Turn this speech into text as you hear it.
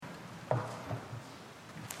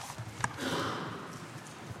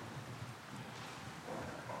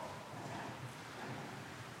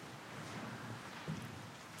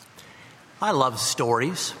I love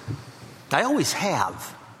stories. I always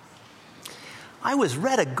have. I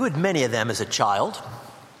read a good many of them as a child,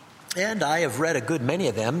 and I have read a good many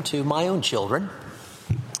of them to my own children.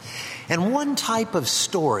 And one type of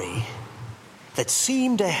story that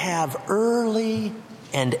seemed to have early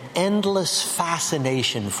and endless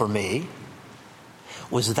fascination for me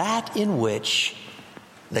was that in which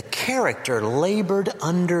the character labored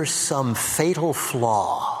under some fatal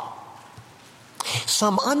flaw,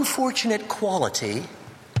 some unfortunate quality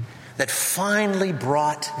that finally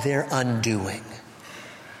brought their undoing.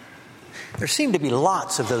 There seemed to be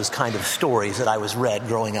lots of those kind of stories that I read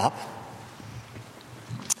growing up.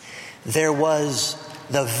 There was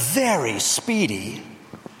the very speedy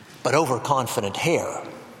but overconfident hare,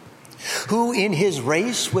 who in his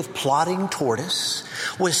race with plodding tortoise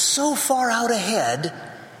was so far out ahead,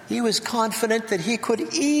 he was confident that he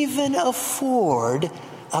could even afford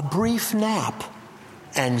a brief nap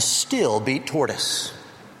and still beat tortoise.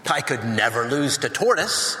 I could never lose to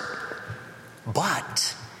tortoise,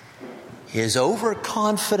 but his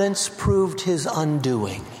overconfidence proved his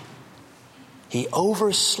undoing. He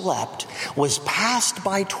overslept, was passed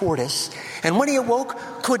by tortoise, and when he awoke,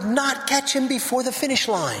 could not catch him before the finish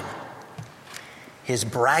line. His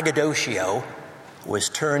braggadocio was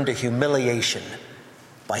turned to humiliation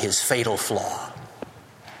by his fatal flaw.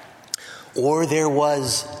 Or there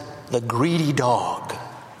was the greedy dog,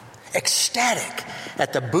 ecstatic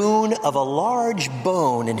at the boon of a large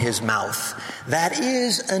bone in his mouth. That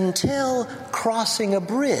is, until crossing a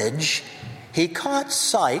bridge, he caught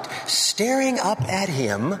sight, staring up at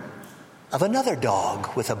him, of another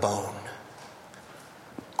dog with a bone.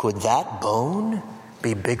 Could that bone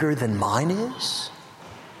be bigger than mine is?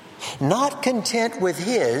 Not content with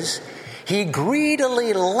his, he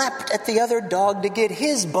greedily leapt at the other dog to get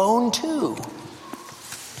his bone too.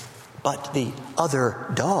 But the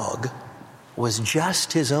other dog was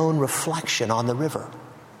just his own reflection on the river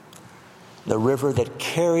that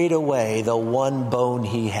carried away the one bone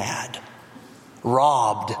he had,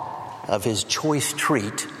 robbed of his choice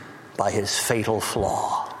treat by his fatal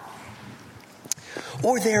flaw.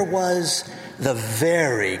 Or there was the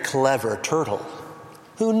very clever turtle,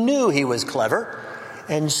 who knew he was clever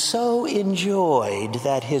and so enjoyed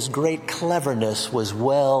that his great cleverness was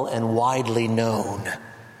well and widely known.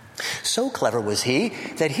 So clever was he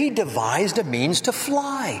that he devised a means to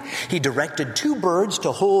fly. He directed two birds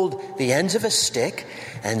to hold the ends of a stick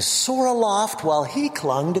and soar aloft while he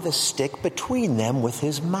clung to the stick between them with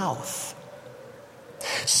his mouth.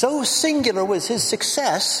 So singular was his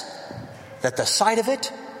success that the sight of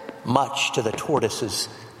it, much to the turtle's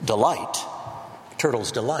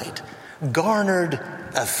delight, garnered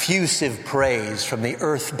effusive praise from the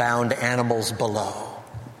earthbound animals below.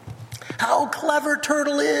 How clever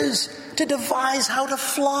Turtle is to devise how to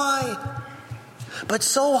fly! But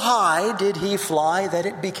so high did he fly that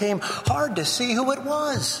it became hard to see who it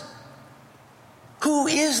was. Who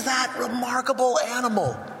is that remarkable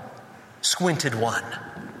animal? Squinted one.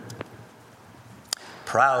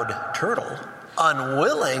 Proud Turtle,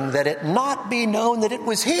 unwilling that it not be known that it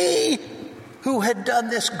was he who had done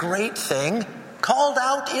this great thing, called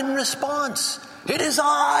out in response, "It is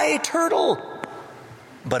I, Turtle!"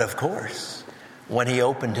 But of course, when he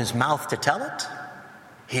opened his mouth to tell it,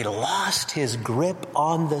 he lost his grip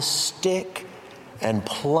on the stick and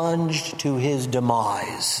plunged to his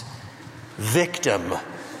demise, victim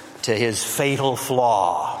to his fatal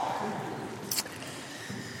flaw.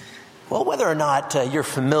 Well, whether or not you're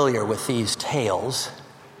familiar with these tales,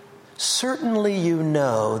 certainly you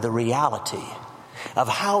know the reality of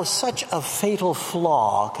how such a fatal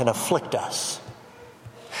flaw can afflict us.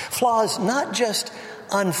 Flaws not just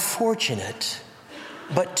unfortunate,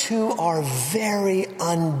 but to our very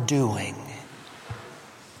undoing.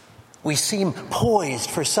 We seem poised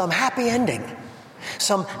for some happy ending,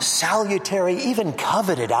 some salutary, even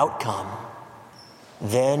coveted outcome.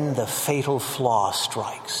 Then the fatal flaw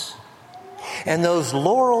strikes, and those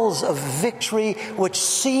laurels of victory which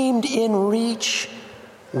seemed in reach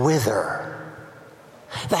wither.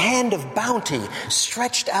 The hand of bounty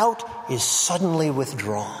stretched out is suddenly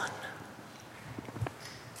withdrawn.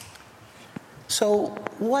 So,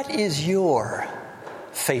 what is your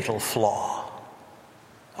fatal flaw?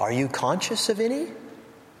 Are you conscious of any?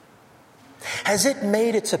 Has it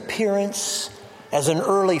made its appearance as an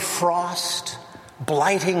early frost,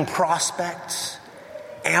 blighting prospects,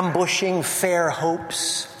 ambushing fair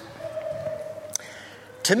hopes?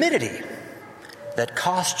 Timidity that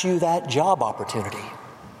cost you that job opportunity.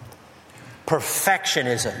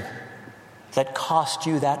 Perfectionism that cost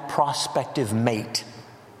you that prospective mate.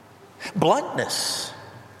 Bluntness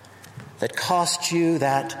that cost you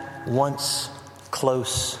that once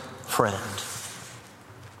close friend.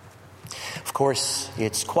 Of course,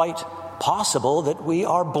 it's quite possible that we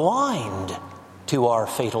are blind to our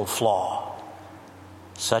fatal flaw.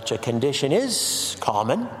 Such a condition is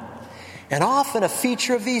common and often a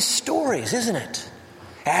feature of these stories, isn't it?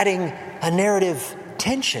 Adding a narrative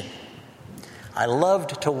tension. I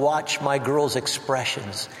loved to watch my girls'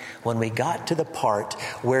 expressions when we got to the part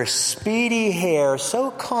where Speedy Hare,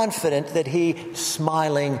 so confident that he,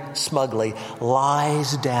 smiling smugly,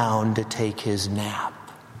 lies down to take his nap.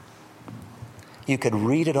 You could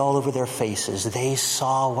read it all over their faces. They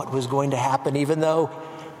saw what was going to happen, even though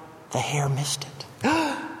the hare missed it.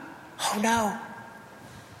 Oh no.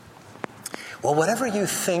 Well, whatever you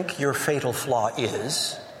think your fatal flaw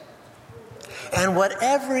is, and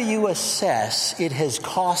whatever you assess it has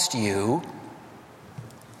cost you,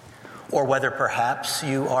 or whether perhaps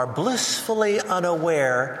you are blissfully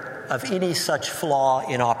unaware of any such flaw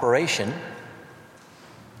in operation,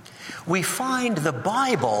 we find the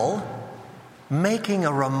Bible making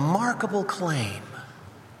a remarkable claim.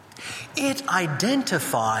 It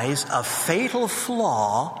identifies a fatal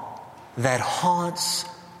flaw that haunts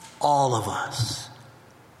all of us,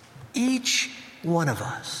 each one of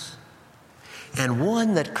us, and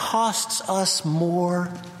one that costs us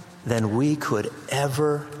more than we could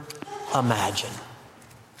ever imagine.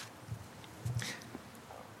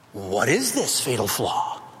 What is this fatal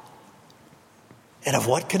flaw? And of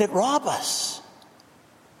what can it rob us?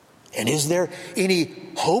 And is there any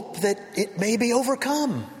hope that it may be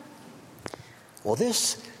overcome? Well,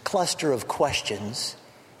 this cluster of questions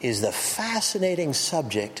is the fascinating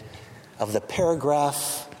subject of the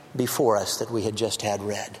paragraph before us that we had just had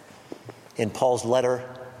read in Paul's letter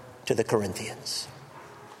to the Corinthians.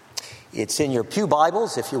 It's in your pew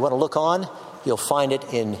Bibles. If you want to look on, you'll find it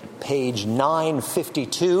in page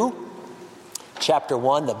 952, chapter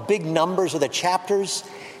 1. The big numbers are the chapters,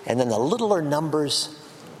 and then the littler numbers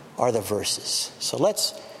are the verses. So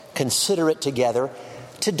let's consider it together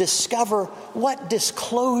to discover what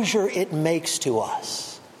disclosure it makes to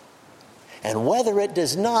us, and whether it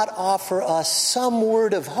does not offer us some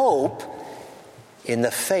word of hope in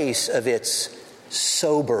the face of its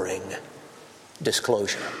sobering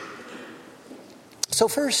disclosure. So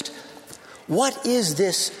first, what is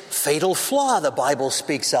this fatal flaw the Bible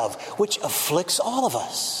speaks of, which afflicts all of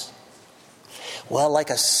us? Well, like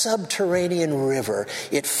a subterranean river,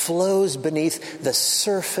 it flows beneath the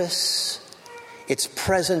surface. Its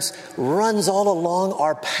presence runs all along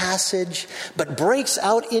our passage, but breaks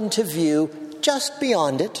out into view just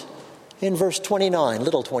beyond it in verse 29,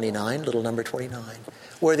 little number 29,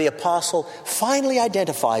 where the apostle finally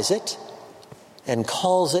identifies it and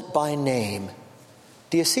calls it by name.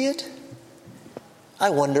 Do you see it? I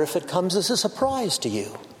wonder if it comes as a surprise to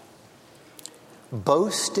you.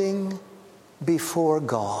 Boasting before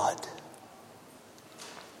God.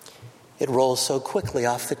 It rolls so quickly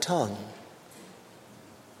off the tongue.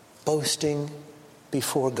 Boasting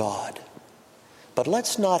before God. But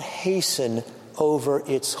let's not hasten over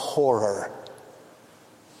its horror.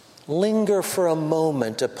 Linger for a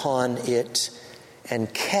moment upon it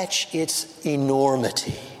and catch its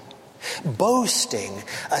enormity. Boasting,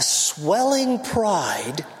 a swelling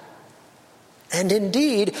pride, and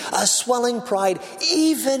indeed a swelling pride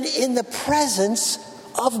even in the presence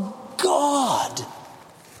of God.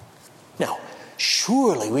 Now,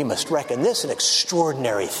 surely we must reckon this an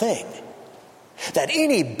extraordinary thing, that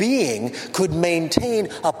any being could maintain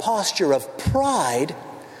a posture of pride,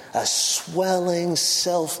 a swelling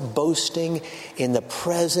self-boasting in the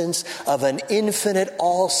presence of an infinite,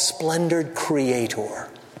 all-splendored Creator.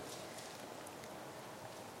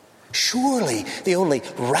 Surely the only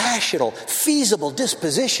rational, feasible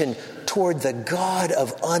disposition toward the God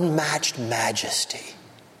of unmatched majesty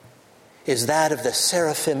is that of the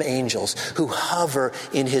seraphim angels who hover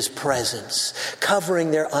in his presence,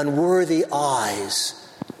 covering their unworthy eyes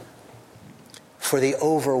for the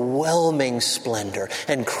overwhelming splendor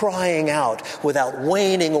and crying out without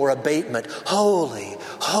waning or abatement, "Holy,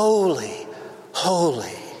 holy,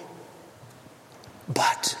 holy."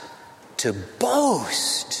 But to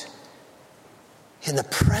boast in the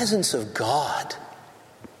presence of God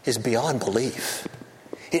is beyond belief.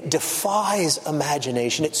 It defies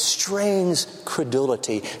imagination. It strains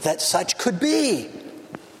credulity that such could be.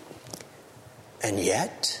 And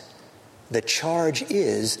yet, the charge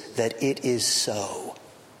is that it is so.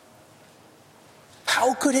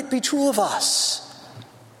 How could it be true of us?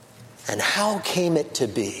 And how came it to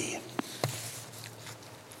be?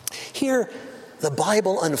 Here, the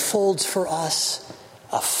Bible unfolds for us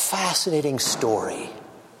a fascinating story.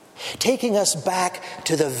 taking us back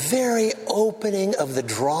to the very opening of the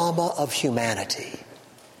drama of humanity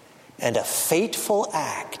and a fateful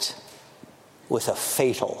act with a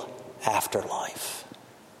fatal afterlife.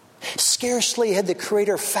 Scarcely had the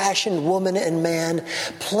Creator fashioned woman and man,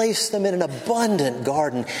 placed them in an abundant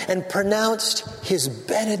garden, and pronounced his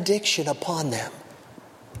benediction upon them,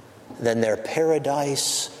 then their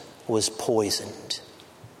paradise was poisoned.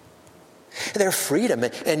 Their freedom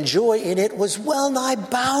and joy in it was well nigh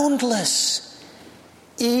boundless.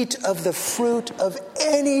 Eat of the fruit of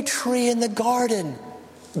any tree in the garden,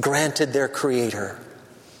 granted their Creator.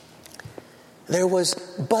 There was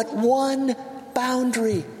but one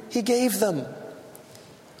boundary he gave them.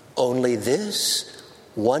 Only this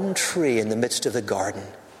one tree in the midst of the garden.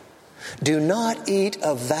 Do not eat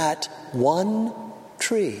of that one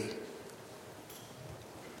tree.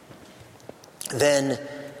 Then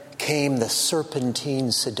came the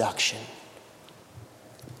serpentine seduction.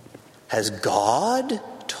 Has God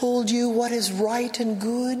told you what is right and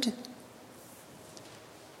good?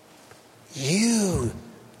 You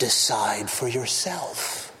decide for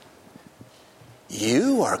yourself.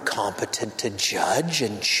 You are competent to judge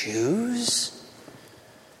and choose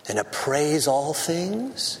and appraise all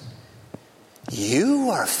things. You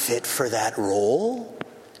are fit for that role.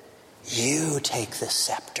 You take the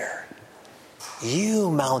scepter.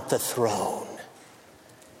 You mount the throne.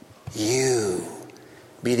 You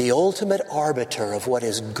be the ultimate arbiter of what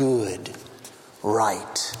is good,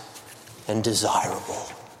 right, and desirable.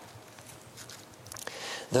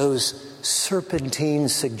 Those serpentine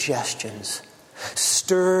suggestions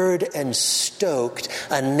stirred and stoked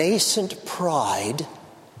a nascent pride,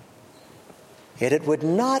 yet it would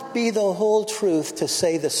not be the whole truth to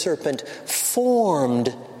say the serpent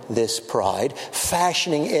formed this pride,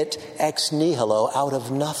 fashioning it ex nihilo, out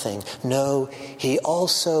of nothing. No, he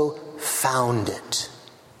also found it.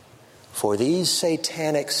 For these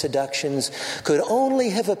satanic seductions could only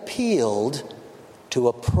have appealed to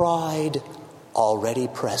a pride already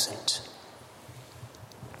present.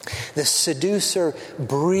 The seducer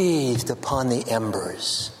breathed upon the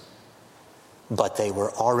embers, but they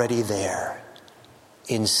were already there,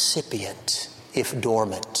 incipient, if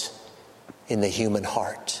dormant, in the human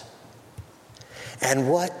heart. And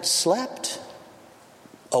what slept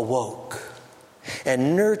awoke,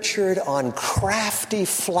 and nurtured on crafty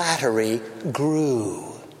flattery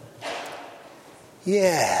grew.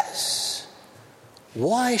 Yes,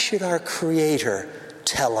 why should our Creator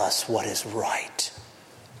tell us what is right?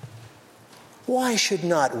 Why should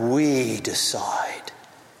not we decide?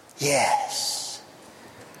 Yes,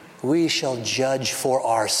 we shall judge for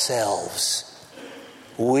ourselves.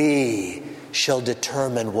 We shall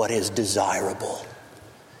determine what is desirable.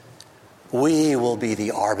 We will be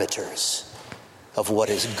the arbiters of what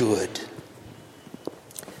is good.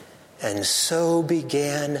 And so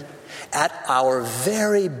began, at our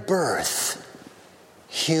very birth,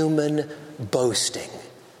 human boasting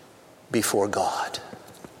before God.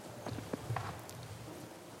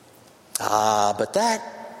 But that,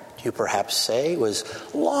 you perhaps say, was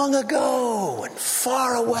long ago and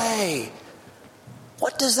far away.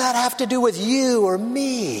 What does that have to do with you or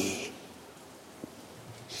me?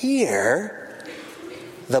 Here,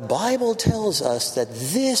 the Bible tells us that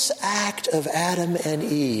this act of Adam and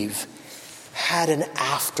Eve had an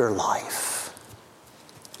afterlife.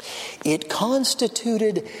 It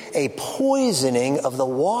constituted a poisoning of the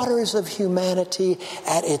waters of humanity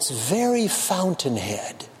at its very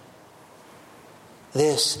fountainhead.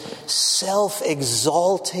 This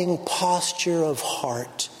self-exalting posture of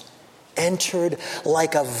heart entered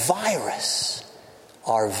like a virus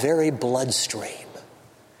our very bloodstream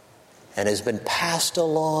and has been passed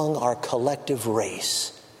along our collective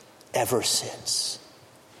race ever since.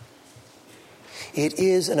 It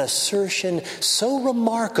is an assertion so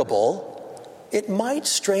remarkable it might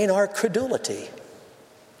strain our credulity,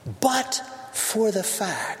 but for the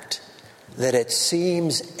fact that it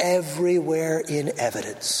seems everywhere in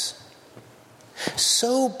evidence.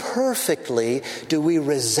 So perfectly do we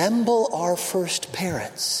resemble our first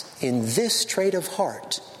parents in this trait of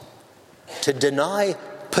heart. To deny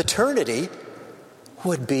paternity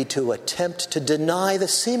would be to attempt to deny the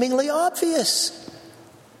seemingly obvious.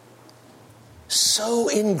 So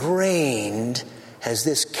ingrained has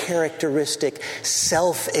this characteristic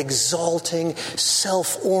self-exalting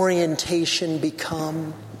self-orientation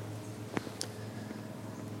become.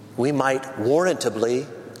 We might warrantably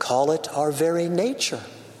call it our very nature.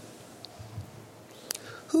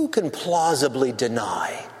 Who can plausibly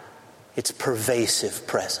deny its pervasive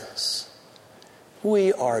presence?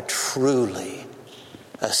 We are truly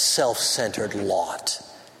a self-centered lot,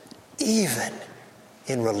 even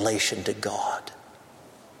in relation to God,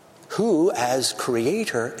 who, as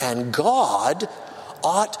creator and God,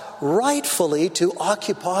 ought rightfully to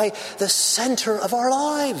occupy the center of our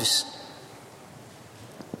lives.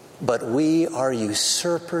 But we are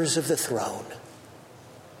usurpers of the throne.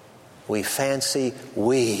 We fancy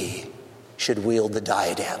we should wield the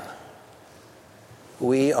diadem.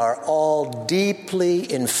 We are all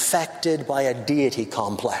deeply infected by a deity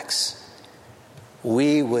complex.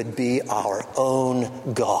 We would be our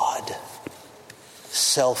own God,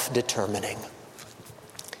 self-determining.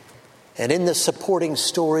 And in the supporting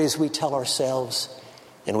stories we tell ourselves,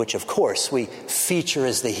 in which, of course, we feature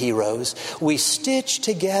as the heroes, we stitch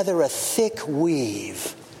together a thick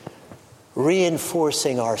weave,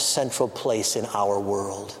 reinforcing our central place in our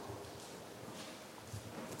world.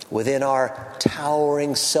 Within our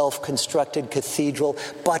towering self-constructed cathedral,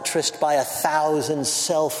 buttressed by 1,000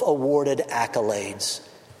 self-awarded accolades,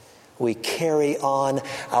 we carry on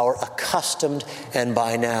our accustomed and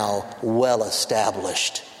by now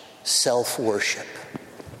well-established self-worship.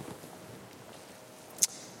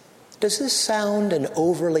 Does this sound an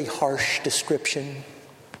overly harsh description?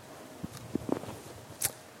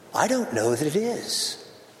 I don't know that it is.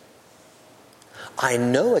 I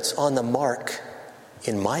know it's on the mark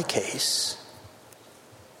in my case.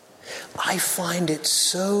 I find it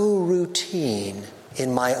so routine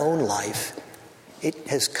in my own life, it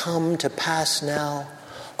has come to pass now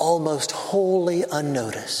almost wholly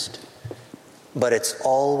unnoticed. But it's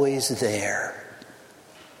always there.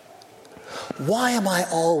 Why am I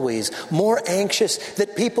always more anxious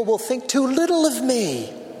that people will think too little of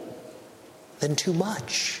me than too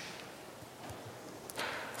much?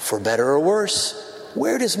 For better or worse,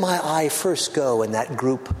 where does my eye first go in that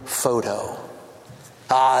group photo?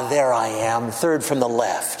 Ah, there I am, third from the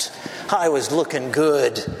left. I was looking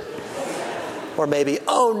good. Or maybe,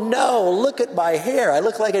 oh no, look at my hair. I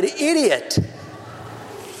look like an idiot.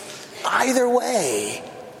 Either way,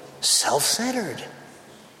 self-centered,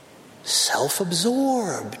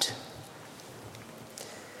 self-absorbed.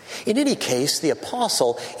 In any case, the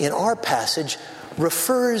apostle in our passage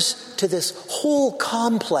refers to this whole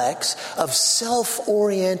complex of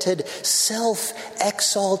self-oriented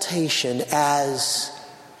self-exaltation as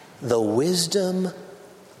the wisdom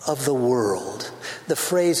of the world. The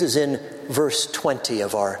phrase is in verse 20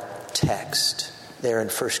 of our text, there in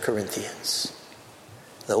 1 Corinthians.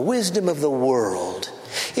 The wisdom of the world.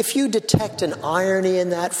 If you detect an irony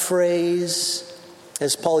in that phrase,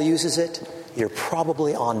 as Paul uses it, you're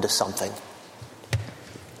probably onto something.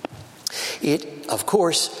 It, of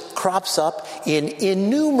course, crops up in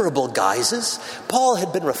innumerable guises. Paul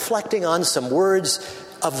had been reflecting on some words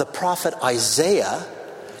of the prophet Isaiah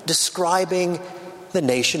describing the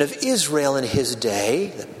nation of Israel in his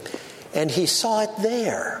day, and he saw it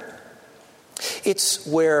there. It's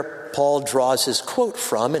where Paul draws his quote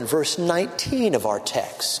from in verse 19 of our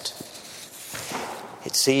text.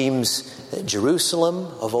 It seems that Jerusalem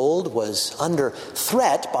of old was under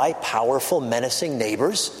threat by powerful, menacing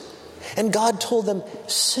neighbors, and God told them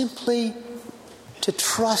simply to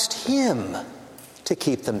trust Him to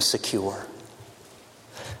keep them secure.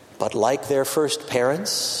 But like their first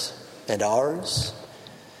parents and ours,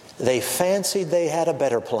 they fancied they had a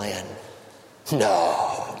better plan.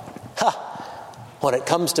 No. When it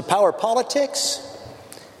comes to power politics,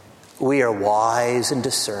 we are wise and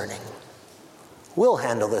discerning. We'll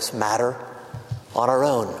handle this matter on our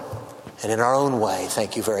own and in our own way,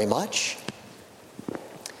 thank you very much.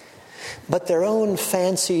 But their own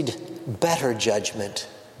fancied better judgment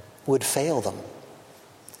would fail them.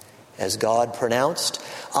 As God pronounced,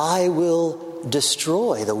 I will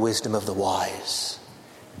destroy the wisdom of the wise,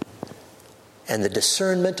 and the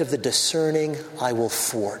discernment of the discerning I will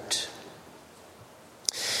thwart.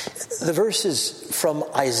 The verses from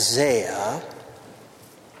Isaiah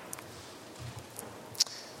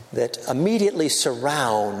that immediately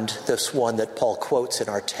surround this one that Paul quotes in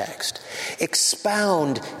our text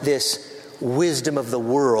expound this wisdom of the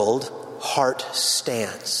world heart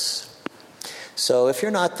stance. So if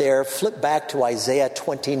you're not there, flip back to Isaiah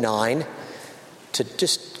 29 to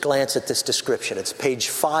just glance at this description. It's page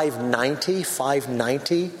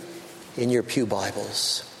 590 in your pew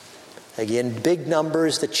Bibles. Again, big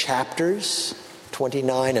numbers, the chapters,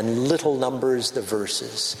 29, and little numbers, the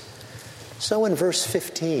verses. So in verse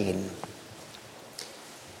 15,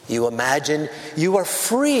 you imagine you are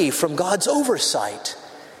free from God's oversight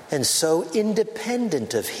and so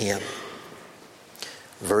independent of Him.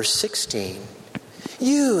 Verse 16,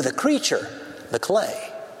 you, the creature, the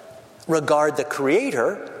clay, regard the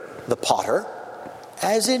Creator, the potter,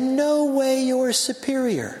 as in no way your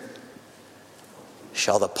superior.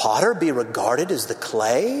 Shall the potter be regarded as the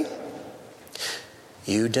clay?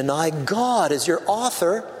 You deny God as your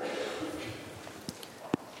author.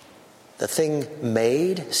 The thing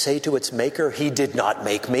made, say to its maker, he did not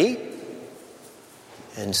make me.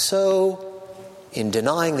 And so, in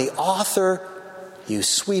denying the author, you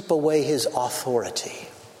sweep away his authority.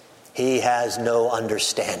 He has no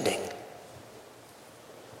understanding.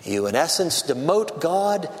 You, in essence, demote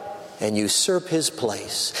God and usurp his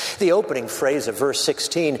place. The opening phrase of verse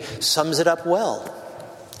 16 sums it up well.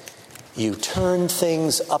 You turn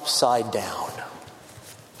things upside down.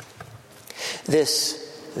 This,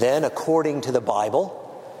 then, according to the Bible,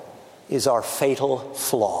 is our fatal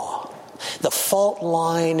flaw. The fault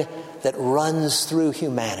line that runs through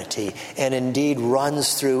humanity and indeed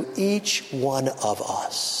runs through each one of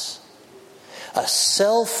us. A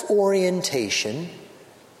self-orientation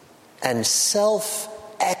and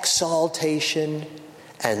self-exaltation,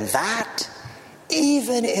 and that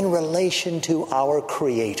even in relation to our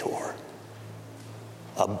Creator.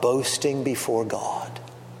 A boasting before God.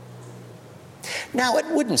 Now, it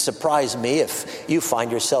wouldn't surprise me if you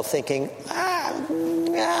find yourself thinking,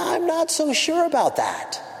 I'm not so sure about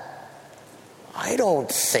that. I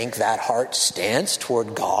don't think that heart stance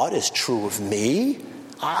toward God is true of me.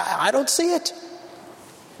 I don't see it.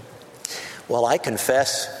 Well, I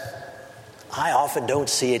confess, I often don't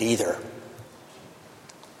see it either.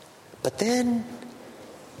 But then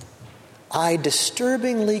I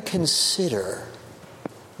disturbingly consider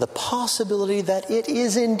the possibility that it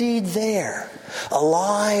is indeed there,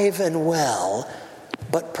 alive and well,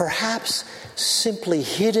 but perhaps simply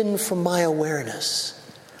hidden from my awareness.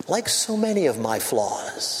 Like so many of my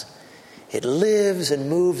flaws, it lives and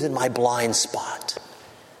moves in my blind spot,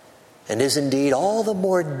 and is indeed all the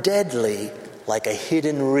more deadly like a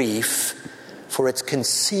hidden reef for its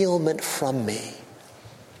concealment from me.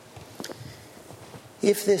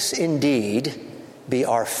 If this indeed be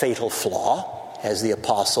our fatal flaw, as the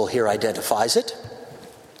apostle here identifies it,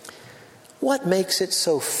 what makes it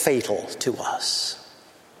so fatal to us?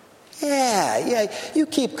 Yeah, you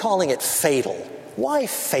keep calling it fatal. Why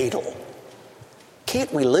fatal?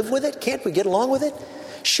 Can't we live with it? Can't we get along with it?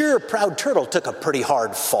 Sure, Proud Turtle took a pretty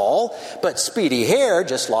hard fall, but Speedy Hare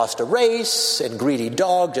just lost a race, and Greedy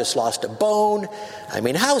Dog just lost a bone. I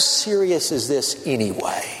mean, how serious is this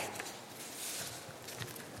anyway?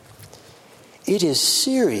 It is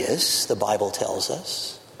serious, the Bible tells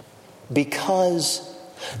us, because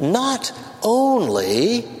not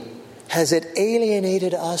only has it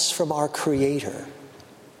alienated us from our Creator,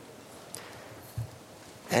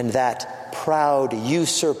 and that proud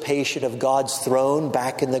usurpation of God's throne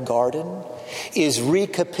back in the garden is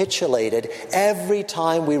recapitulated every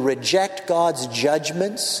time we reject God's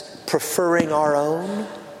judgments, preferring our own,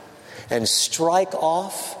 and strike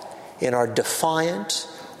off in our defiant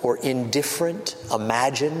or indifferent,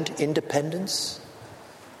 imagined independence.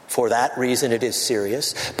 For that reason it is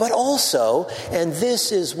serious. But also, and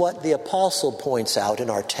this is what the apostle points out in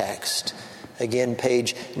our text, again,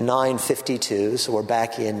 page 952, so we're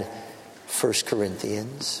back in 1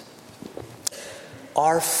 Corinthians.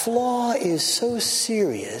 Our flaw is so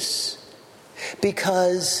serious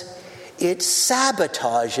because it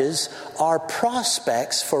sabotages our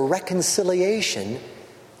prospects for reconciliation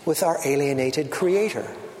with our alienated Creator.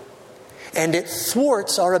 And it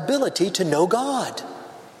thwarts our ability to know God.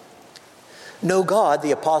 Know God,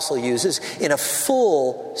 the apostle uses, in a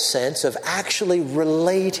full sense of actually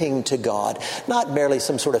relating to God, not merely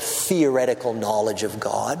some sort of theoretical knowledge of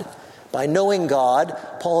God. By knowing God,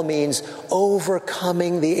 Paul means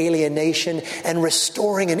overcoming the alienation and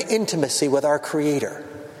restoring an intimacy with our Creator.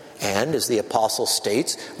 And, as the apostle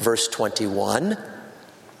states, verse 21,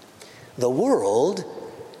 the world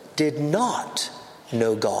did not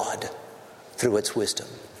know God through its wisdom.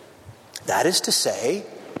 That is to say,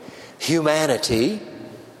 humanity,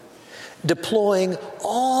 deploying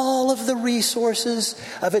all of the resources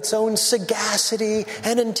of its own sagacity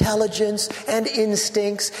and intelligence and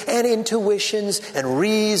instincts and intuitions and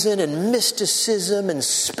reason and mysticism and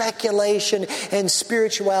speculation and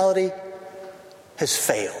spirituality, has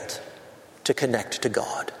failed to connect to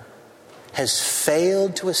God, has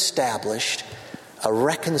failed to establish a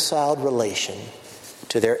reconciled relation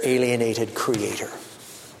to their alienated Creator.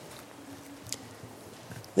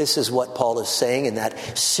 This is what Paul is saying in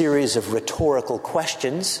that series of rhetorical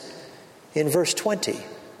questions in verse 20.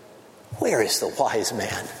 Where is the wise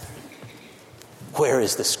man? Where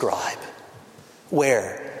is the scribe?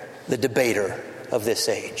 Where the debater of this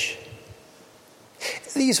age?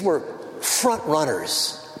 These were front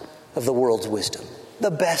runners of the world's wisdom,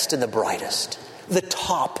 the best and the brightest, the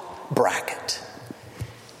top bracket.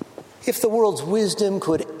 If the world's wisdom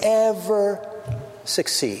could ever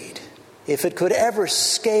succeed, if it could ever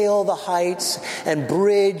scale the heights and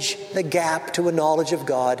bridge the gap to a knowledge of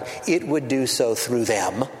God, it would do so through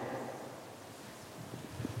them.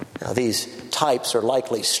 Now, these types are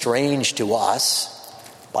likely strange to us.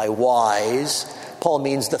 By wise, Paul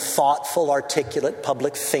means the thoughtful, articulate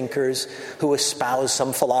public thinkers who espouse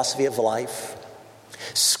some philosophy of life.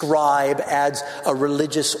 Scribe adds a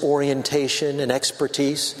religious orientation and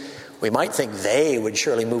expertise. We might think they would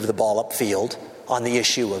surely move the ball upfield on the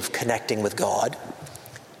issue of connecting with God.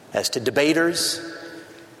 As to debaters,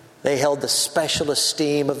 they held the special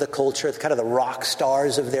esteem of the culture, kind of the rock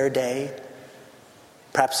stars of their day.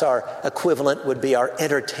 Perhaps our equivalent would be our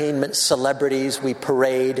entertainment celebrities we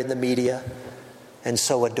parade in the media and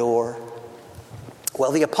so adore.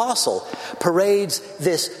 Well, the apostle parades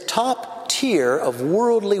this top tier of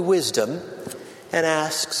worldly wisdom and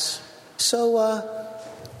asks, so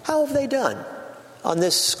how have they done on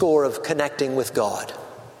this score of connecting with God?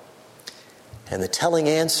 And the telling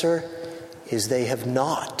answer is they have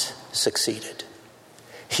not succeeded.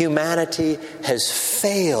 Humanity has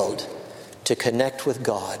failed to connect with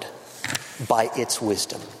God by its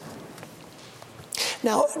wisdom.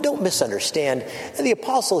 Now, don't misunderstand. The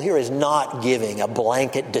apostle here is not giving a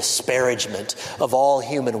blanket disparagement of all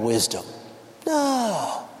human wisdom.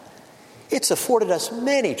 No. It's afforded us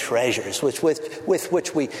many treasures with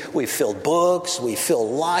which we fill books, we fill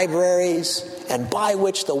libraries, and by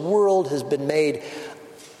which the world has been made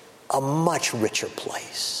a much richer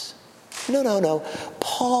place. No.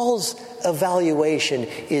 Paul's evaluation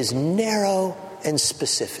is narrow and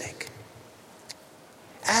specific.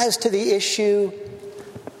 As to the issue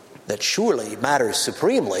that surely matters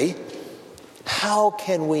supremely, how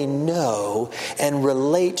can we know and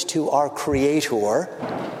relate to our Creator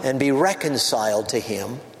and be reconciled to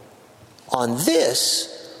Him? On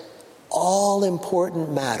this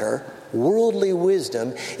all-important matter, worldly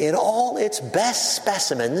wisdom in all its best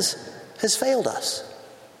specimens has failed us.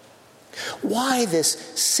 Why this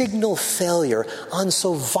signal failure on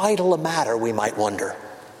so vital a matter, we might wonder?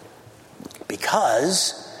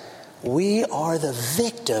 Because we are the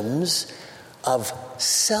victims of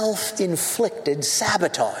self-inflicted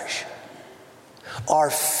sabotage. Our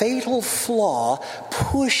fatal flaw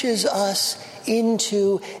pushes us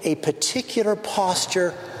into a particular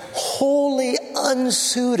posture wholly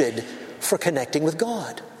unsuited for connecting with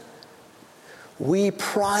God. We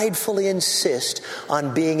pridefully insist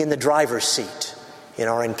on being in the driver's seat in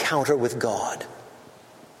our encounter with God.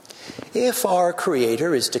 If our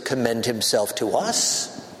Creator is to commend Himself to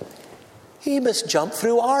us, He must jump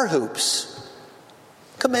through our hoops,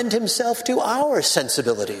 commend Himself to our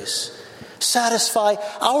sensibilities, satisfy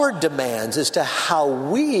our demands as to how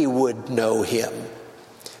we would know Him,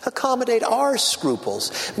 accommodate our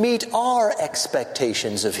scruples, meet our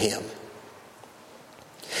expectations of Him.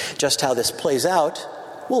 Just how this plays out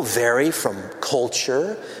will vary from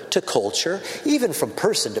culture to culture, even from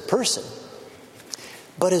person to person.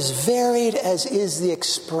 But as varied as is the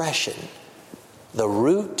expression, the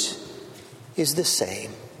root is the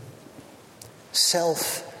same: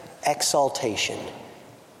 self-exaltation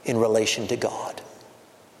in relation to God.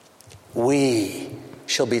 We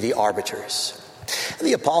shall be the arbiters.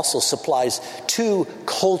 The apostle supplies two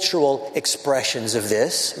cultural expressions of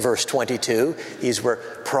this. Verse 22, these were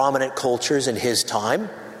prominent cultures in his time.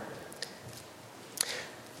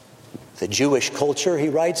 The Jewish culture, he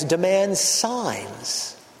writes, demands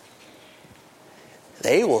signs.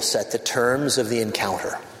 They will set the terms of the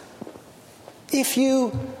encounter. If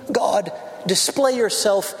you, God, display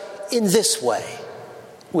yourself in this way,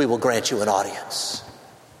 we will grant you an audience.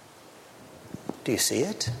 Do you see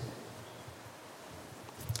it?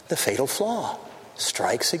 The fatal flaw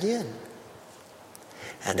strikes again.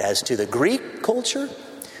 And as to the Greek culture,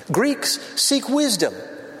 Greeks seek wisdom.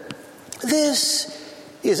 This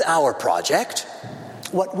is our project,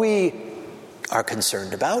 what we are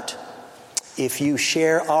concerned about. If you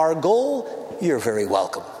share our goal, you're very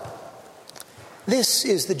welcome. This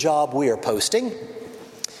is the job we are posting.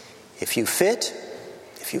 If you fit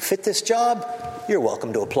this job, you're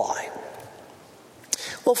welcome to apply.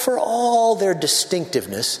 Well, for all their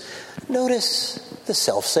distinctiveness, notice the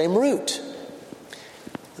selfsame root.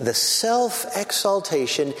 The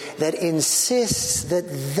self-exaltation that insists that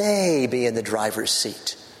they be in the driver's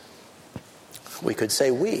seat. We could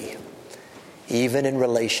say we, even in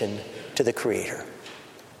relation to the Creator.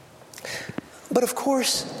 But of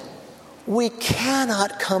course, we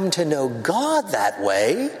cannot come to know God that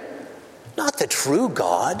way, not the true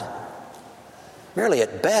God, merely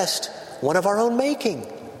at best one of our own making.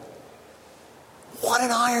 What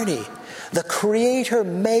an irony The Creator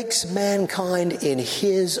makes mankind in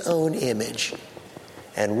His own image,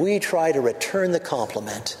 and we try to return the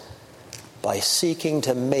compliment by seeking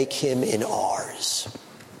to make Him in ours.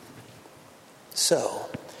 So,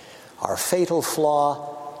 our fatal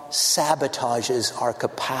flaw sabotages our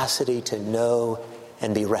capacity to know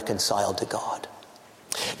and be reconciled to God.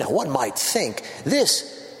 Now, one might think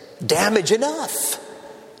this damage enough,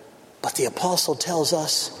 but the apostle tells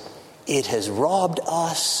us it has robbed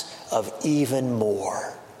us of even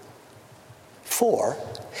more. For,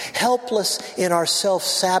 helpless in our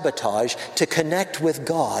self-sabotage to connect with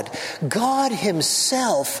God, God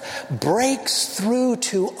Himself breaks through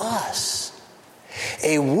to us.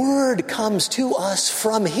 A word comes to us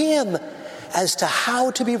from Him as to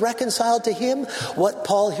how to be reconciled to Him, what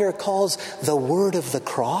Paul here calls the word of the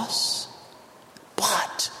cross.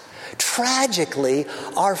 But tragically,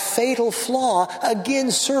 our fatal flaw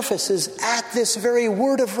again surfaces at this very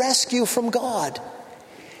word of rescue from God,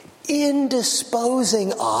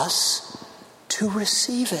 indisposing us to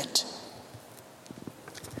receive it.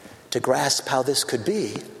 To grasp how this could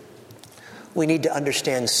be, we need to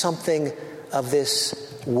understand something of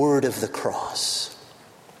this word of the cross.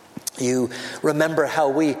 You remember how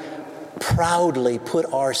we proudly put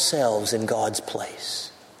ourselves in God's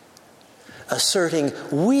place, asserting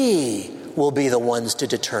we will be the ones to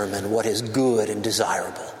determine what is good and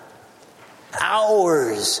desirable.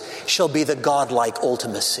 Ours shall be the godlike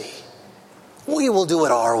ultimacy. We will do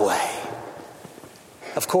it our way.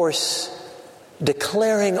 Of course,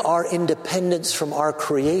 declaring our independence from our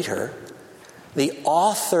Creator, the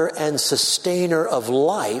author and sustainer of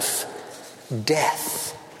life,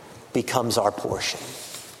 death becomes our portion.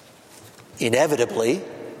 Inevitably,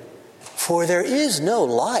 for there is no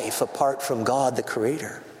life apart from God the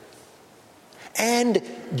Creator. And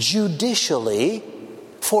judicially,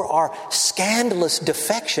 for our scandalous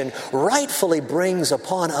defection rightfully brings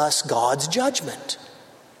upon us God's judgment.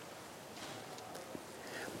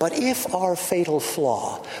 But if our fatal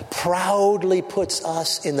flaw proudly puts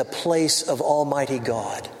us in the place of Almighty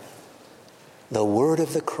God, the word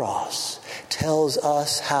of the cross tells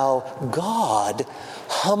us how God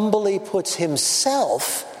humbly puts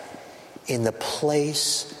Himself in the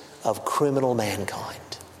place of criminal mankind.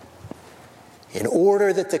 In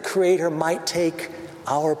order that the Creator might take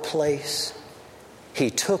our place, He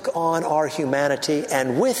took on our humanity,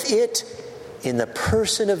 and with it, in the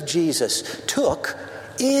person of Jesus, took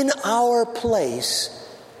in our place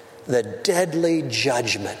the deadly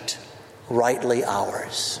judgment rightly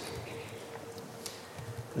ours.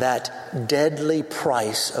 That deadly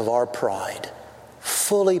price of our pride,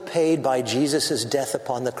 fully paid by Jesus' death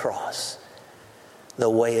upon the cross, the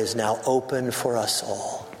way is now open for us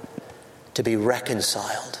all to be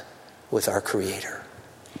reconciled with our Creator.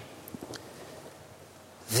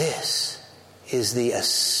 This is the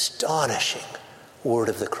astonishing word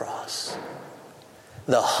of the cross.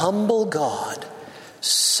 The humble God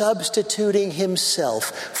substituting Himself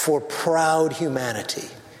for proud humanity,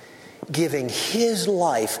 giving His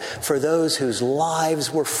life for those whose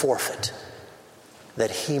lives were forfeit,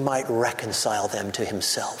 that He might reconcile them to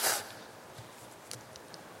Himself.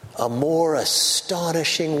 A more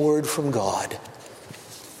astonishing word from God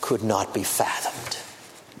could not be fathomed.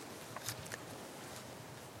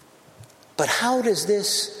 But how does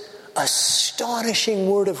this astonishing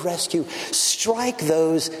word of rescue strike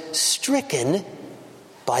those stricken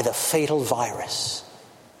by the fatal virus,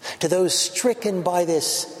 to those stricken by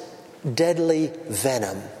this deadly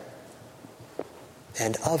venom,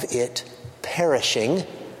 and of it perishing,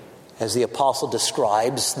 as the apostle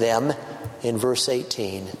describes them in verse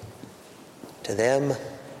 18? To them,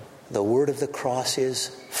 the word of the cross is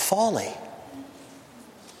folly.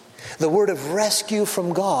 The word of rescue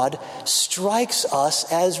from God strikes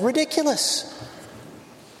us as ridiculous.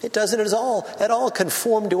 It doesn't at all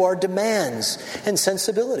conform to our demands and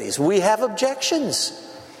sensibilities. We have objections.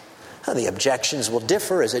 The objections will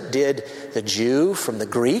differ as it did the Jew from the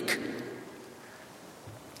Greek.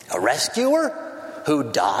 A rescuer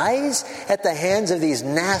who dies at the hands of these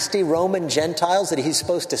nasty Roman Gentiles that he's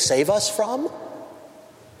supposed to save us from?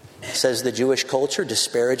 Says the Jewish culture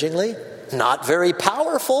disparagingly. Not very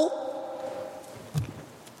powerful.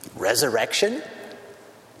 Resurrection?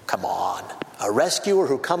 Come on. A rescuer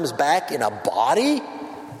who comes back in a body?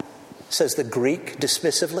 Says the Greek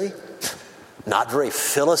dismissively. Not very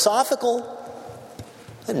philosophical.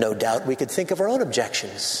 And no doubt we could think of our own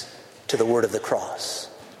objections to the word of the cross.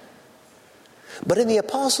 But in the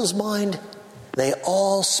apostles' mind, they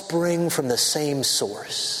all spring from the same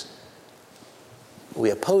source. We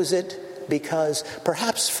oppose it because,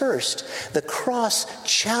 perhaps first, the cross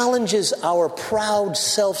challenges our proud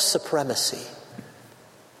self-supremacy.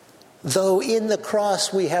 Though in the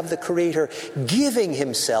cross we have the Creator giving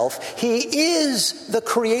himself, he is the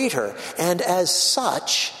Creator, and as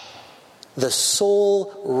such, the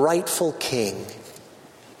sole rightful King.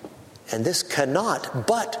 And this cannot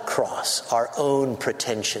but cross our own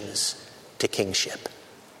pretensions to kingship.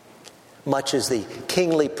 Much as the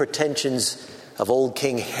kingly pretensions of old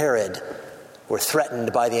King Herod were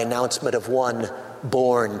threatened by the announcement of one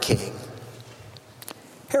born king.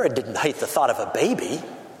 Herod didn't hate the thought of a baby.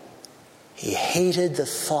 He hated the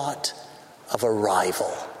thought of a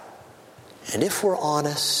rival. And if we're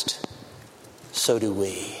honest, so do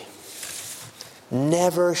we.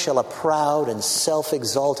 Never shall a proud and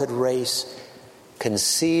self-exalted race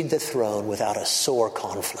concede the throne without a sore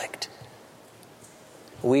conflict.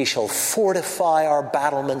 We shall fortify our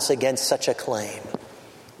battlements against such a claim.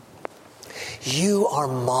 You are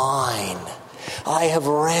mine. I have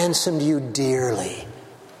ransomed you dearly,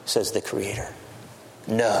 says the Creator.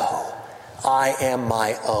 No, I am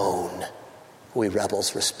my own, we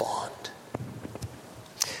rebels respond.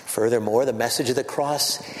 Furthermore, the message of the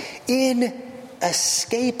cross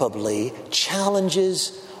inescapably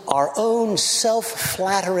challenges our own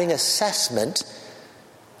self-flattering assessment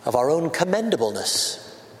of our own commendableness.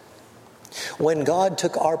 When God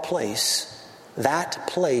took our place, that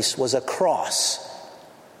place was a cross,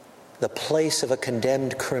 the place of a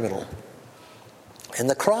condemned criminal. And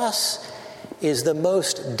the cross is the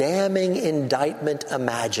most damning indictment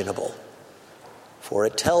imaginable, for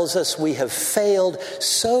it tells us we have failed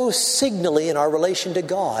so signally in our relation to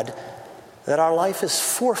God that our life is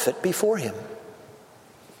forfeit before him.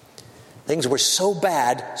 Things were so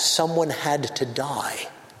bad, someone had to die.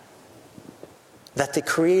 That the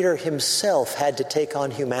Creator himself had to take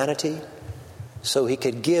on humanity so he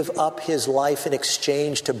could give up his life in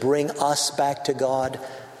exchange to bring us back to God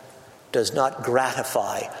does not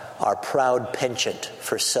gratify our proud penchant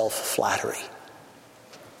for self-flattery.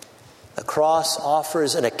 The cross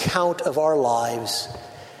offers an account of our lives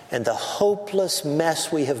and the hopeless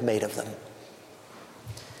mess we have made of them.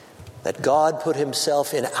 That God put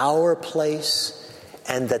himself in our place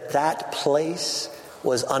and that place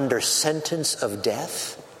was under sentence of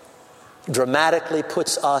death dramatically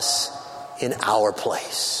puts us in our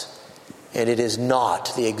place. And it is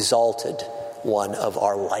not the exalted one of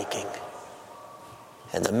our liking.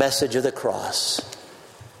 And the message of the cross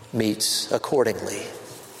meets, accordingly,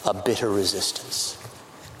 a bitter resistance.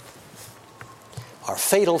 Our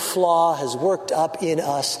fatal flaw has worked up in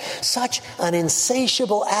us such an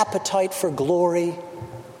insatiable appetite for glory,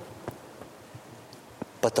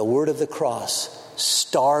 but the word of the cross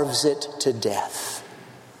starves it to death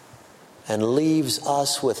and leaves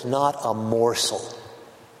us with not a morsel,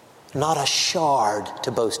 not a shard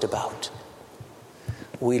to boast about.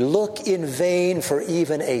 We look in vain for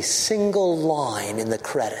even a single line in the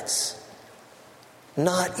credits,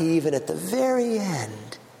 not even at the very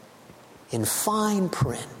end, in fine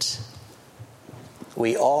print.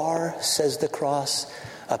 We are, says the cross,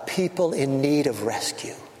 a people in need of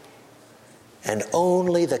rescue. And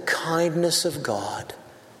only the kindness of God,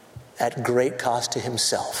 at great cost to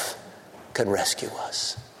himself, can rescue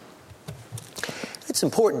us. It's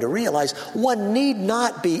important to realize one need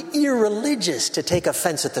not be irreligious to take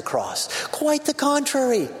offense at the cross. Quite the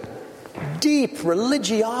contrary. Deep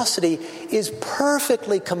religiosity is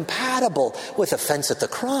perfectly compatible with offense at the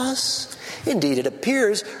cross. Indeed, it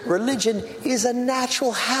appears religion is a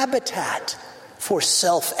natural habitat for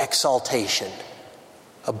self-exaltation,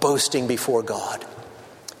 a boasting before God.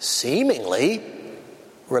 Seemingly,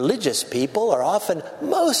 religious people are often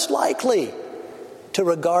most likely to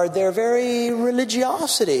regard their very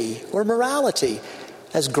religiosity or morality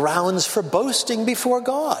as grounds for boasting before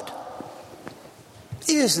God.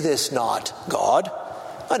 Is this not, God,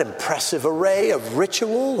 an impressive array of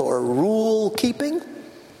ritual or rule keeping?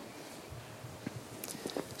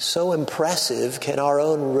 So impressive can our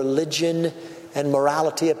own religion and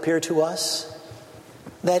morality appear to us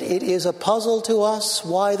that it is a puzzle to us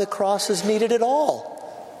why the cross is needed at all.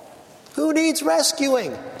 Who needs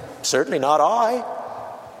rescuing? Certainly not I,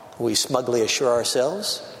 we smugly assure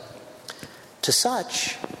ourselves. To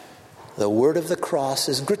such, the word of the cross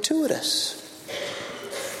is gratuitous.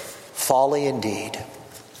 Folly indeed.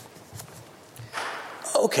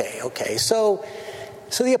 Okay. So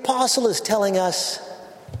the apostle is telling us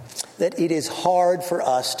that it is hard for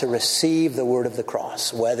us to receive the word of the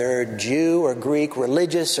cross. Whether Jew or Greek,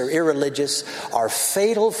 religious or irreligious, our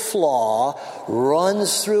fatal flaw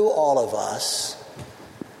runs through all of us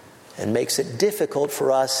and makes it difficult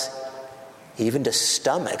for us even to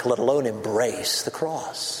stomach, let alone embrace the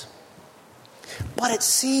cross. But it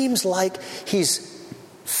seems like he's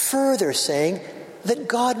further saying that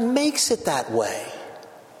God makes it that way,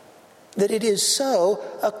 that it is so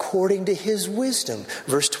according to his wisdom.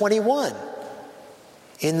 Verse 21,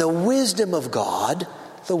 in the wisdom of God,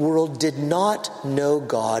 the world did not know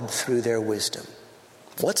God through their wisdom.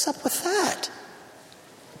 What's up with that?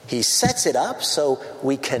 He sets it up so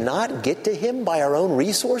we cannot get to him by our own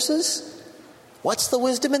resources? What's the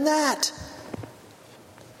wisdom in that?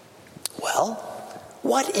 Well,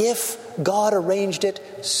 what if God arranged it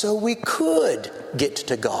so we could get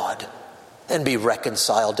to God and be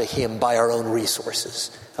reconciled to him by our own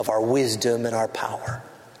resources of our wisdom and our power?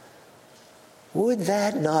 Would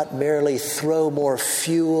that not merely throw more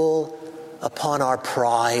fuel upon our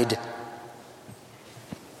pride?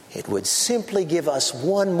 It would simply give us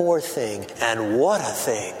one more thing, and what a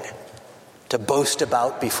thing, to boast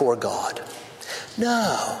about before God.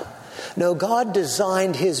 No, God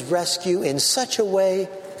designed his rescue in such a way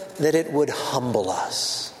that it would humble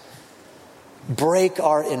us, break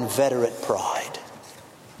our inveterate pride.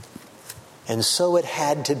 And so it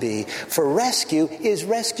had to be, for rescue is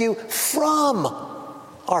rescue from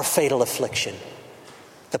our fatal affliction,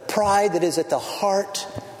 the pride that is at the heart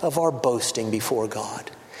of our boasting before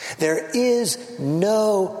God. There is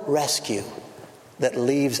no rescue that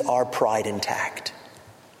leaves our pride intact.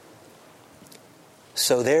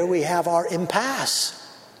 So there we have our impasse.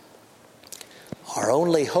 Our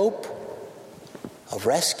only hope of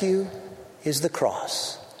rescue is the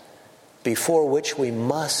cross, before which we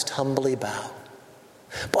must humbly bow.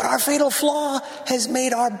 But our fatal flaw has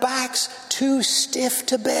made our backs too stiff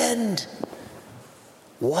to bend.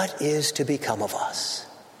 What is to become of us?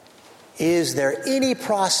 Is there any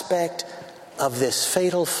prospect of this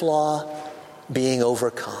fatal flaw being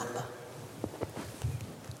overcome?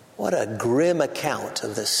 What a grim account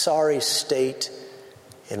of the sorry state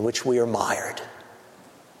in which we are mired.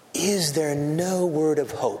 Is there no word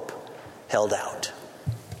of hope held out?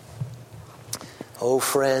 Oh,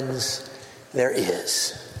 friends, there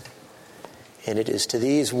is. And it is to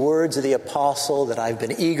these words of the apostle that I've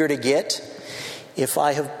been eager to get. If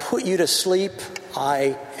I have put you to sleep,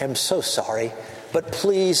 I am so sorry. But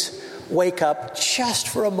please wake up just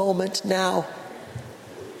for a moment now.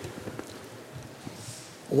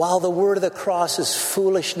 While the word of the cross is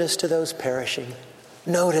foolishness to those perishing,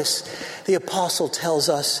 notice the apostle tells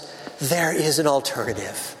us there is an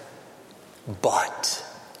alternative. But,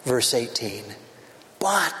 verse 18,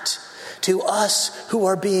 but to us who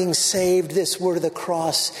are being saved, this word of the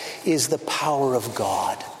cross is the power of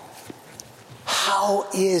God. How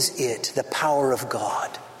is it the power of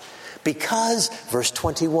God? Because, verse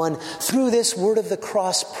 21, through this word of the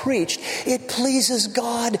cross preached, it pleases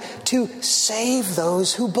God to save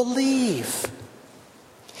those who believe.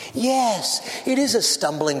 Yes, it is a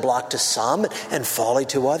stumbling block to some and folly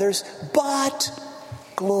to others, but,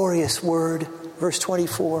 glorious word, verse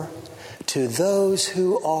 24, to those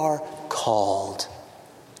who are called,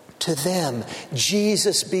 to them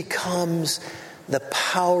Jesus becomes the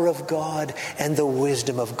power of God and the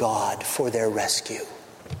wisdom of God for their rescue.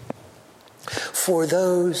 For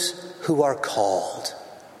those who are called.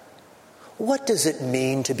 What does it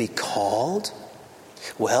mean to be called?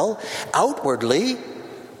 Well, outwardly,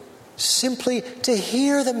 simply to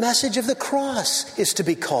hear the message of the cross is to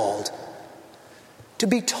be called. To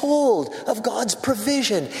be told of God's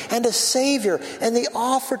provision and a Savior and the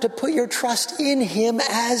offer to put your trust in Him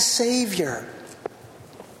as Savior.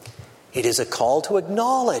 It is a call to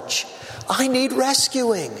acknowledge, I need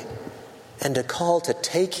rescuing. And a call to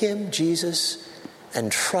take Him, Jesus,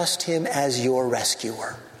 and trust Him as your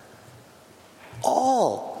rescuer.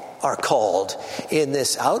 All are called in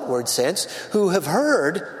this outward sense who have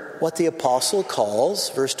heard what the apostle calls,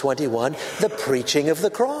 verse 21, the preaching of the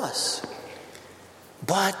cross.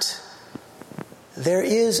 But there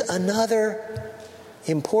is another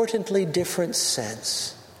importantly different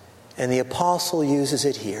sense, and the apostle uses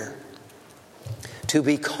it here. To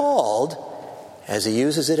be called, as he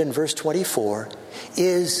uses it in verse 24,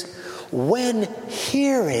 is when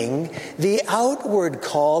hearing the outward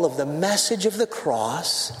call of the message of the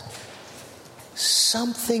cross,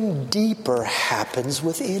 something deeper happens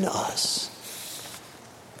within us.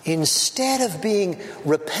 Instead of being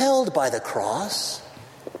repelled by the cross,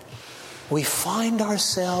 we find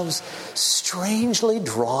ourselves strangely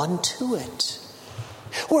drawn to it.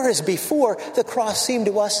 Whereas before, the cross seemed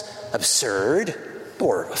to us absurd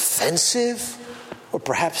or offensive or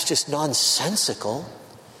perhaps just nonsensical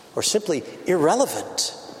or simply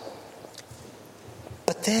irrelevant.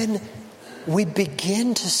 But then we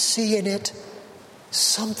begin to see in it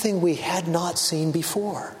something we had not seen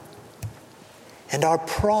before. And our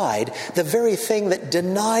pride, the very thing that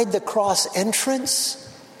denied the cross entrance,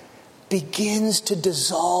 begins to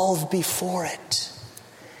dissolve before it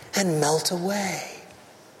and melt away,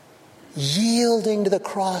 yielding to the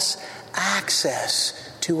cross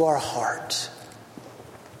access to our heart.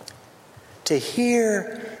 To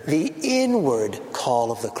hear the inward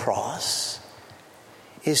call of the cross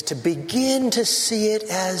is to begin to see it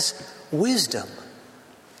as wisdom,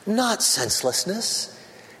 not senselessness,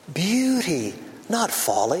 beauty, not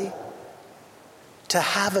folly. To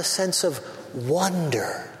have a sense of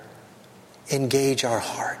wonder engage our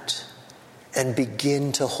heart and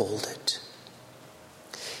begin to hold it.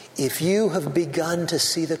 If you have begun to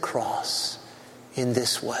see the cross in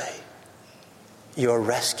this way, your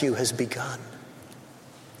rescue has begun.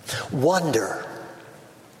 Wonder.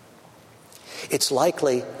 It's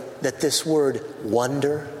likely that this word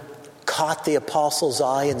wonder caught the apostle's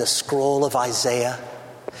eye in the scroll of Isaiah.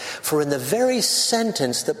 For in the very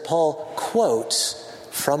sentence that Paul quotes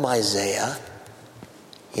from Isaiah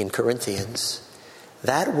in Corinthians,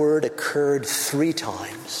 that word occurred 3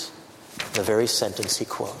 times, the very sentence he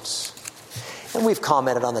quotes. And we've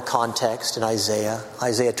commented on the context in Isaiah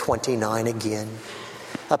 29 again.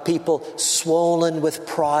 A people swollen with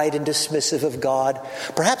pride and dismissive of God,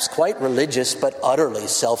 perhaps quite religious but utterly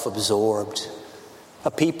self-absorbed.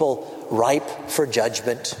 A people ripe for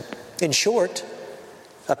judgment. In short,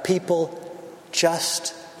 a people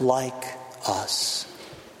just like us.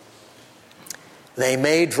 They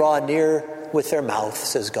may draw near with their mouth,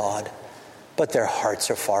 says God, but their hearts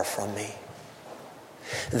are far from me.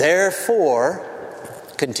 Therefore,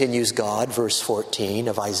 continues God, verse 14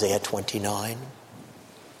 of Isaiah 29.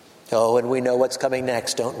 Oh, and we know what's coming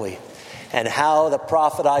next, don't we? And how the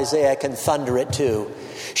prophet Isaiah can thunder it too.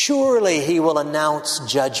 Surely he will announce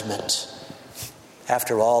judgment.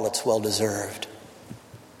 After all, it's well deserved.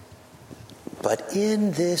 But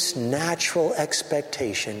in this natural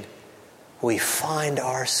expectation, we find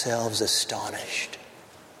ourselves astonished.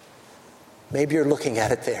 Maybe you're looking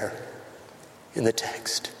at it there in the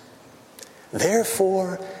text.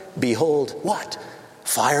 Therefore, behold, what?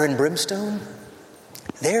 Fire and brimstone?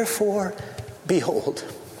 Therefore, behold,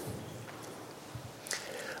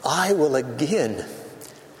 I will again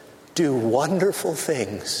do wonderful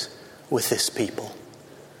things with this people,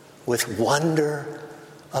 with wonder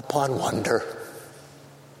upon wonder.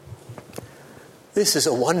 This is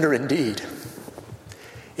a wonder indeed.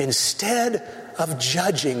 Instead of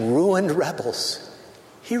judging ruined rebels,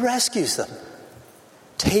 he rescues them,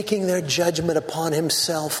 taking their judgment upon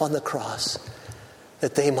himself on the cross,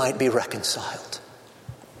 that they might be reconciled.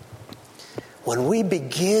 When we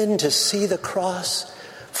begin to see the cross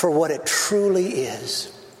for what it truly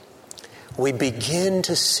is, we begin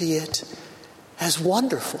to see it as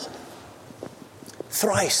wonderful,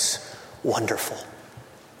 thrice wonderful,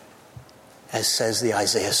 as says the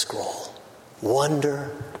Isaiah scroll.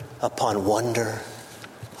 Wonder upon wonder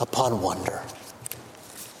upon wonder.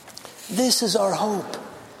 This is our hope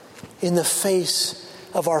in the face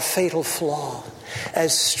of our fatal flaw.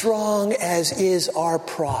 As strong as is our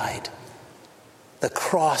pride, the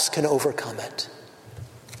cross can overcome it.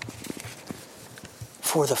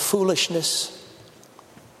 For the foolishness,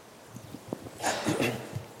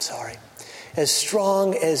 as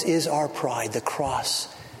strong as is our pride, the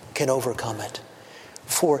cross can overcome it.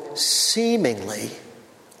 For seemingly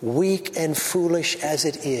weak and foolish as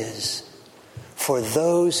it is, for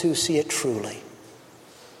those who see it truly,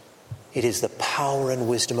 it is the power and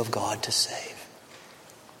wisdom of God to save.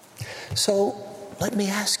 So let me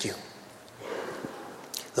ask you,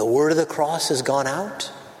 the word of the cross has gone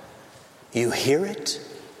out. You hear it.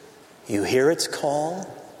 You hear its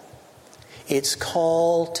call. Its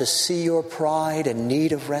call to see your pride and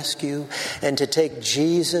need of rescue and to take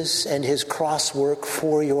Jesus and his cross work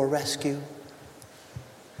for your rescue.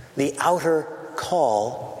 The outer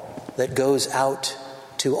call that goes out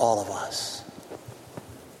to all of us.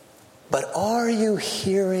 But are you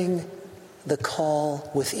hearing the call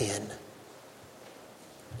within?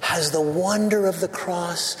 Has the wonder of the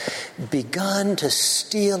cross begun to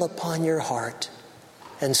steal upon your heart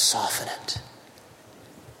and soften it?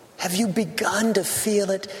 Have you begun to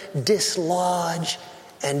feel it dislodge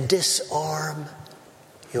and disarm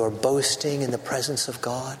your boasting in the presence of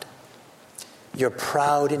God? Your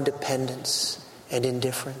proud independence and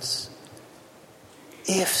indifference?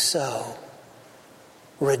 If so,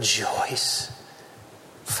 rejoice,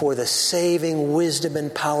 for the saving wisdom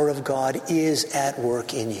and power of God is at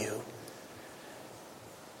work in you.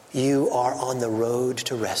 You are on the road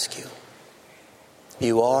to rescue.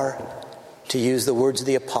 You are to use the words of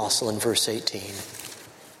the apostle in verse 18,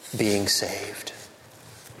 being saved.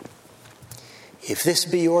 If this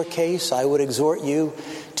be your case, I would exhort you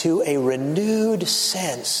to a renewed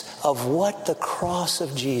sense of what the cross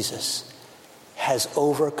of Jesus has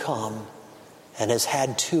overcome and has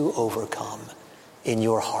had to overcome in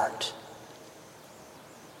your heart,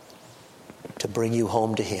 to bring you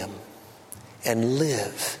home to Him and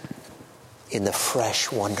live in the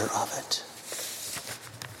fresh wonder of it.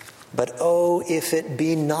 But oh, if it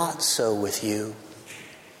be not so with you,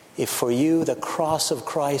 if for you the cross of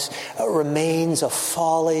Christ remains a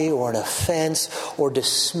folly or an offense or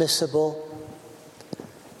dismissible,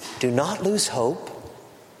 do not lose hope.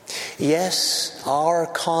 Yes, our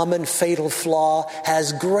common fatal flaw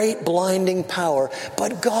has great blinding power,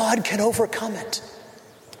 but God can overcome it.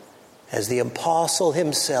 As the apostle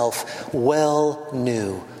himself well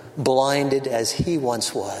knew, blinded as he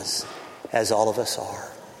once was, as all of us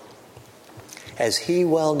are. As he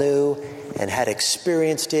well knew and had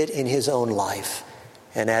experienced it in his own life,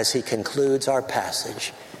 and as he concludes our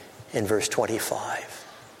passage in verse 25,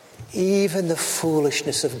 even the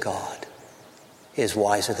foolishness of God is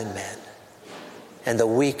wiser than men, and the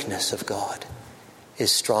weakness of God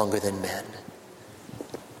is stronger than men.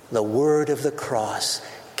 The word of the cross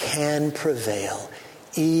can prevail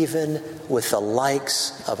even with the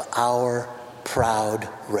likes of our proud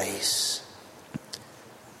race.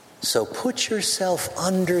 So put yourself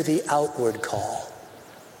under the outward call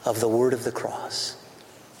of the word of the cross.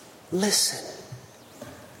 Listen.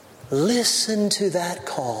 Listen to that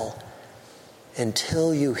call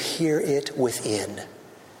until you hear it within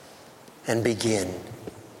and begin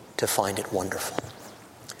to find it wonderful.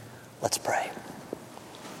 Let's pray.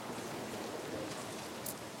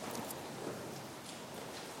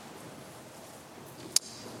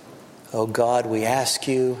 Oh God, we ask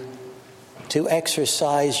you to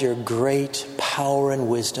exercise your great power and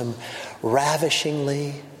wisdom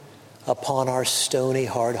ravishingly upon our stony,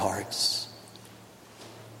 hard hearts.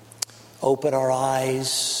 Open our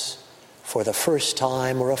eyes for the first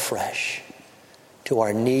time or afresh to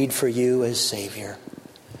our need for you as Savior.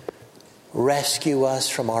 Rescue us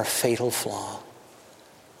from our fatal flaw.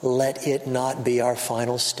 Let it not be our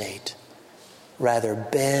final state. Rather,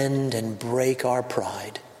 bend and break our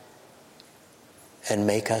pride and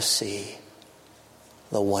make us see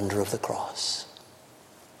the wonder of the cross.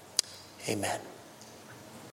 Amen.